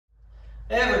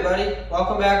Hey everybody,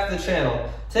 welcome back to the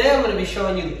channel. Today I'm going to be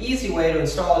showing you the easy way to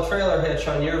install a trailer hitch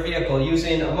on your vehicle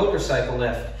using a motorcycle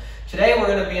lift. Today we're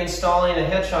going to be installing a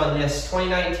hitch on this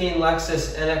 2019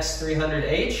 Lexus NX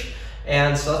 300H,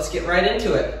 and so let's get right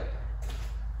into it.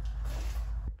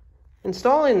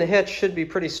 Installing the hitch should be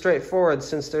pretty straightforward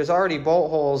since there's already bolt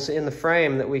holes in the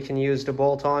frame that we can use to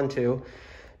bolt onto.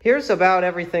 Here's about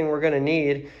everything we're going to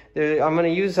need. I'm going to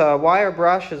use a wire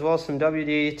brush as well as some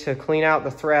WD to clean out the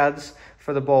threads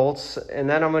for the bolts, and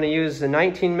then I'm going to use the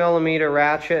 19mm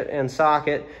ratchet and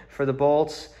socket for the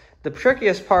bolts. The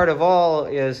trickiest part of all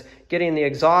is getting the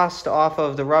exhaust off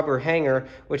of the rubber hanger,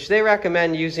 which they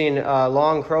recommend using a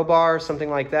long crowbar or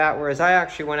something like that, whereas I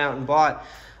actually went out and bought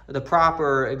the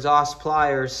proper exhaust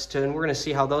pliers, and we're going to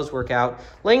see how those work out.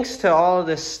 Links to all of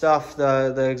this stuff,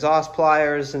 the exhaust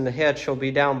pliers and the hitch, will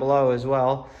be down below as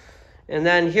well. And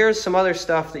then here's some other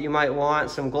stuff that you might want: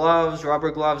 some gloves,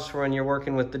 rubber gloves for when you're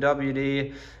working with the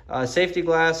WD, safety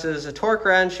glasses, a torque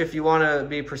wrench if you want to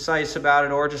be precise about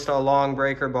it, or just a long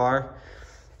breaker bar.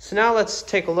 So now let's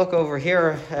take a look over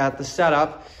here at the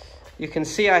setup. You can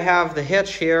see I have the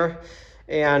hitch here,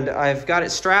 and I've got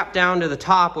it strapped down to the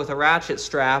top with a ratchet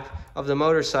strap of the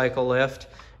motorcycle lift.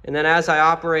 And then as I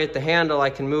operate the handle, I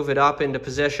can move it up into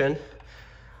position.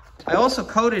 I also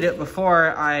coated it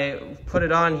before I put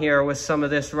it on here with some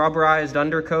of this rubberized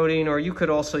undercoating, or you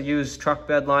could also use truck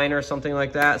bed liner or something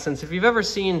like that, since if you've ever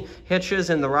seen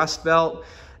hitches in the rust belt,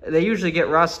 they usually get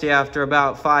rusty after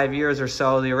about 5 years or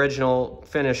so. The original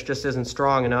finish just isn't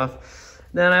strong enough.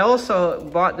 Then I also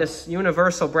bought this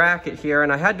universal bracket here,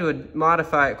 and I had to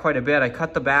modify it quite a bit. I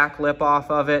cut the back lip off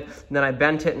of it, and then I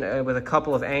bent it with a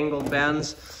couple of angled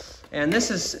bends. And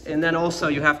then also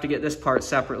you have to get this part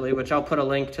separately, which I'll put a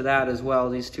link to that as well,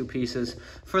 these two pieces,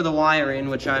 for the wiring,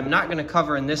 which I'm not going to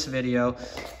cover in this video.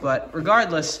 But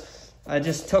regardless, I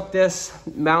just took this,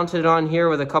 mounted it on here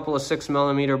with a couple of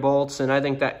 6mm bolts, and I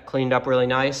think that cleaned up really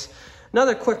nice.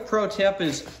 Another quick pro tip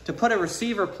is to put a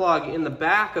receiver plug in the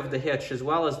back of the hitch as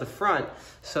well as the front,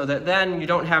 so that then you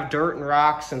don't have dirt and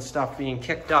rocks and stuff being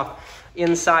kicked up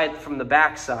inside from the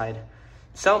back side.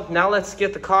 So now let's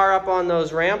get the car up on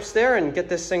those ramps there and get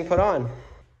this thing put on.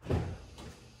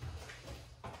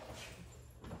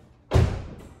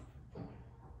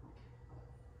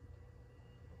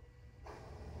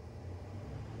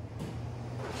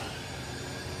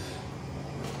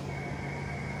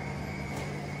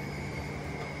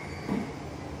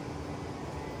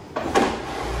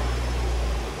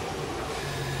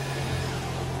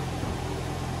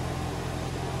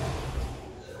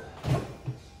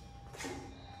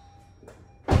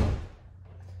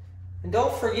 And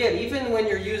don't forget, even when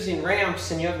you're using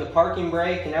ramps and you have the parking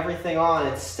brake and everything on,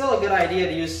 it's still a good idea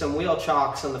to use some wheel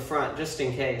chocks on the front, just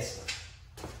in case.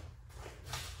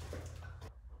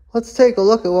 Let's take a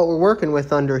look at what we're working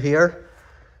with under here.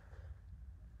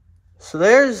 So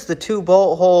there's the two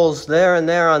bolt holes there and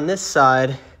there on this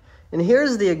side. And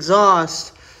here's the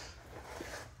exhaust.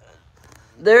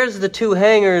 There's the two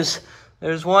hangers.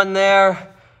 There's one there,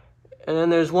 and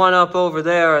then there's one up over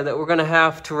there that we're going to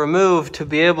have to remove to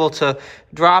be able to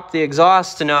drop the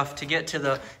exhaust enough to get to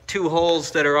the two holes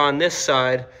that are on this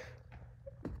side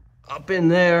up in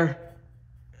there.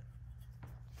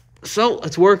 So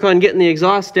let's work on getting the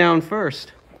exhaust down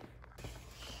first.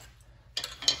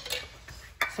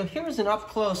 So here's an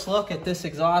up-close look at this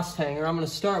exhaust hanger. I'm going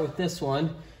to start with this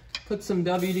one. Put some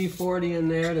WD-40 in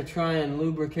there to try and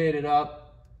lubricate it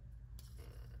up.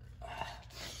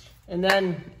 And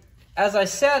then, as I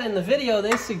said in the video,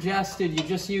 they suggested you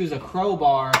just use a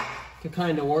crowbar to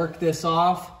kind of work this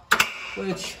off,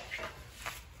 which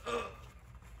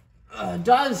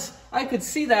I could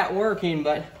see that working,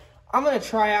 but I'm going to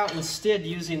try out instead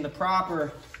using the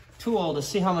proper tool to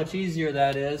see how much easier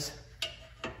that is.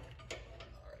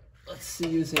 Let's see,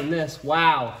 using this.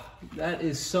 Wow, that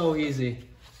is so easy.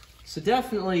 So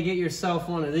definitely get yourself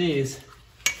one of these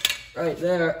right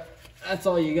there. That's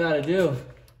all you got to do.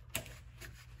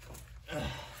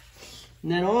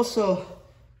 And then also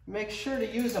make sure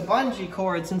to use a bungee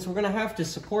cord, since we're going to have to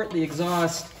support the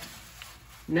exhaust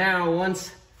now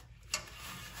once,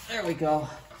 there we go.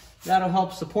 That'll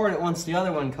help support it once the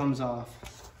other one comes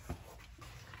off.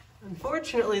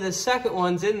 Unfortunately, the second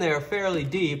one's in there fairly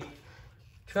deep.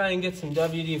 Try and get some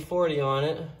WD-40 on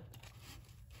it.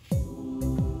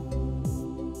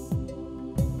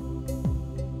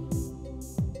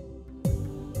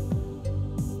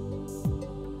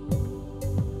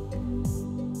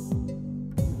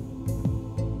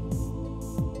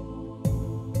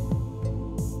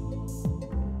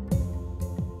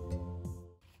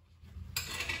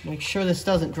 Make sure this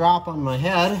doesn't drop on my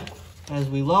head as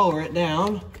we lower it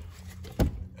down.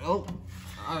 Oh,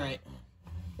 All right,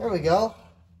 there we go.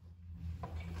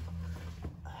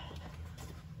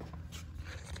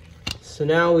 So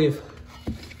now we've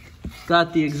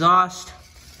got the exhaust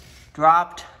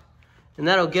dropped, and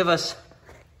that'll give us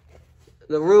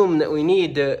the room that we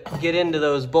need to get into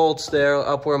those bolts there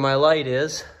up where my light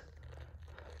is.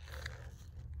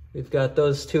 We've got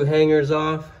those two hangers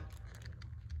off,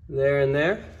 there and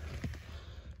there.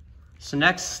 So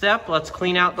next step, let's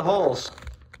clean out the holes.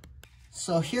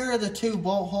 So here are the two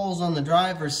bolt holes on the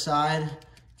driver's side.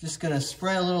 Just gonna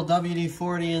spray a little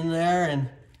WD-40 in there and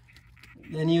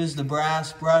then use the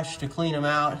brass brush to clean them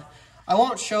out. I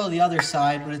won't show the other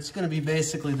side, but it's gonna be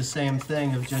basically the same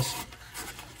thing of just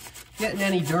getting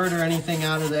any dirt or anything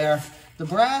out of there. The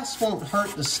brass won't hurt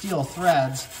the steel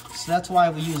threads, so that's why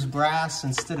we use brass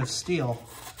instead of steel.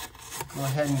 Go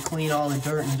ahead and clean all the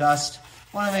dirt and dust.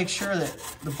 Want to make sure that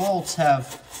the bolts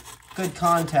have good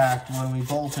contact when we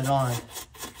bolt it on.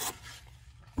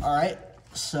 All right,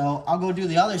 so I'll go do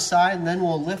the other side and then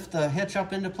we'll lift the hitch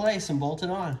up into place and bolt it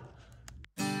on.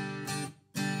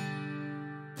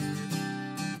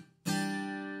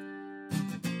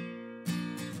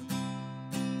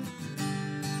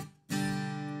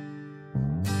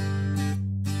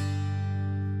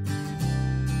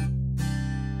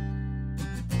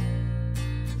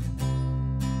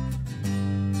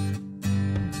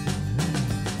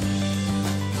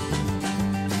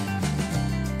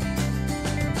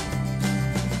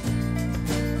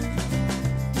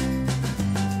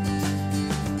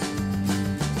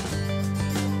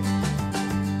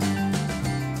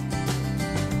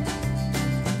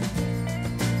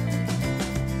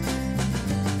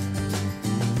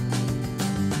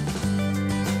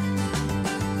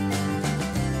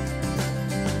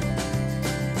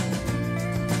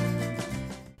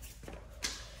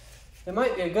 It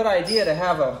might be a good idea to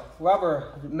have a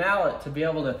rubber mallet to be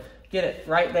able to get it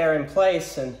right there in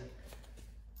place, and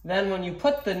then when you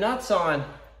put the nuts on,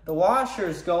 the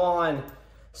washers go on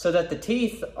so that the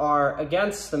teeth are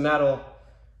against the metal.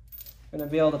 I'm going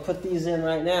to be able to put these in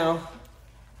right now.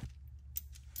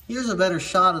 Here's a better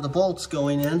shot of the bolts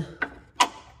going in.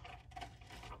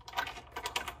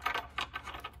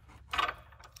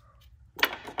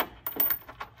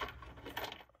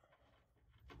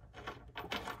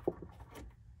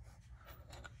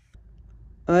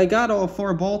 I got all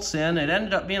 4 bolts in. It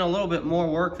ended up being a little bit more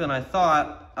work than I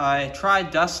thought. I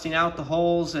tried dusting out the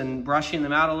holes and brushing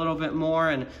them out a little bit more,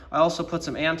 and I also put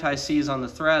some anti-seize on the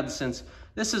threads since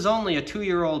this is only a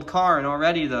 2-year-old car and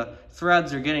already the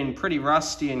threads are getting pretty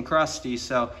rusty and crusty.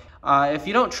 So if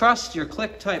you don't trust your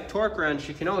click type torque wrench,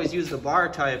 you can always use the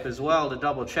bar type as well to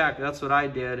double check. That's what I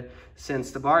did,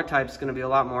 since the bar type is going to be a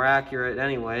lot more accurate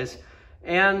anyways.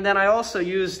 And then I also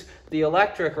used the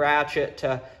electric ratchet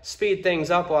to speed things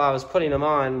up while I was putting them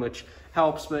on, which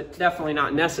helps, but definitely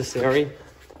not necessary.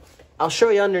 I'll show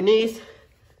you underneath.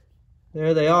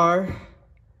 There they are.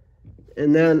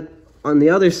 And then on the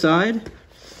other side,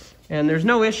 and there's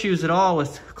no issues at all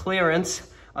with clearance.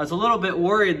 I was a little bit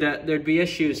worried that there'd be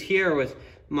issues here with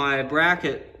my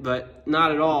bracket, but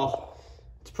not at all.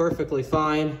 It's perfectly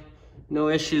fine. No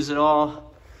issues at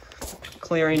all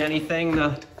clearing anything.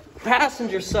 The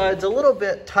passenger side's a little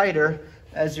bit tighter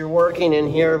as you're working in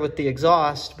here with the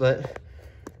exhaust, but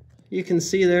you can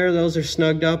see there, those are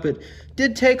snugged up. It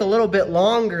did take a little bit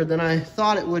longer than I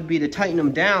thought it would be to tighten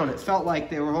them down. It felt like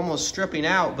they were almost stripping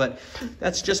out, but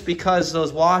that's just because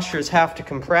those washers have to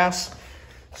compress.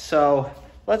 So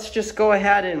let's just go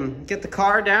ahead and get the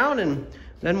car down, and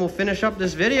then we'll finish up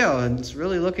this video, and it's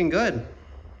really looking good.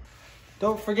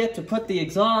 Don't forget to put the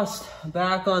exhaust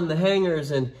back on the hangers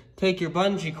and take your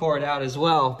bungee cord out as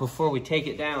well before we take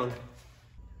it down.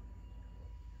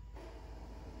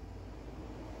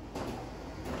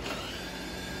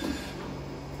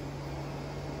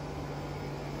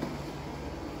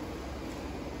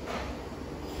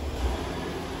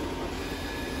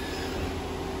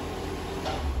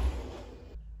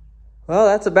 Well,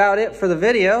 that's about it for the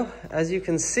video. As you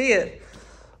can see, it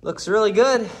looks really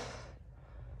good.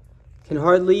 Can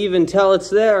hardly even tell it's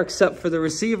there except for the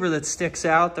receiver that sticks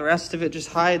out. The rest of it just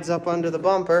hides up under the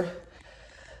bumper.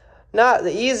 Not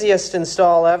the easiest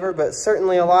install ever, but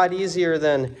certainly a lot easier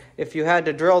than if you had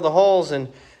to drill the holes. And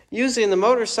using the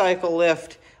motorcycle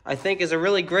lift, I think, is a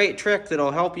really great trick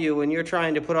that'll help you when you're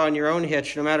trying to put on your own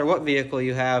hitch, no matter what vehicle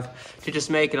you have, to just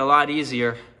make it a lot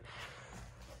easier.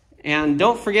 And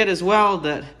don't forget as well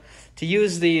that to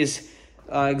use these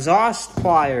exhaust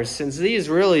pliers, since these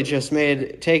really just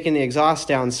made taking the exhaust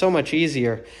down so much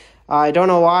easier. I don't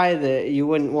know why that you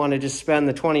wouldn't want to just spend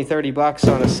the $20-30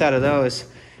 on a set of those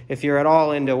if you're at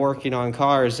all into working on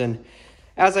cars. And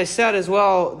As I said as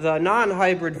well, the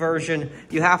non-hybrid version,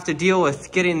 you have to deal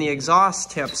with getting the exhaust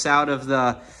tips out of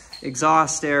the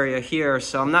exhaust area here,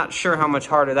 so I'm not sure how much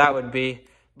harder that would be.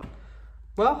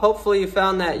 Well, hopefully you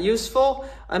found that useful.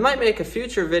 I might make a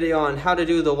future video on how to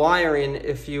do the wiring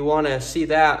if you want to see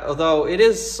that, although it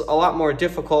is a lot more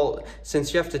difficult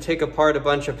since you have to take apart a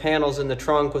bunch of panels in the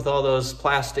trunk with all those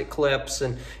plastic clips,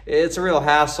 and it's a real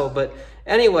hassle. But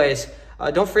anyways,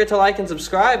 don't forget to like and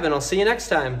subscribe, and I'll see you next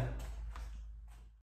time.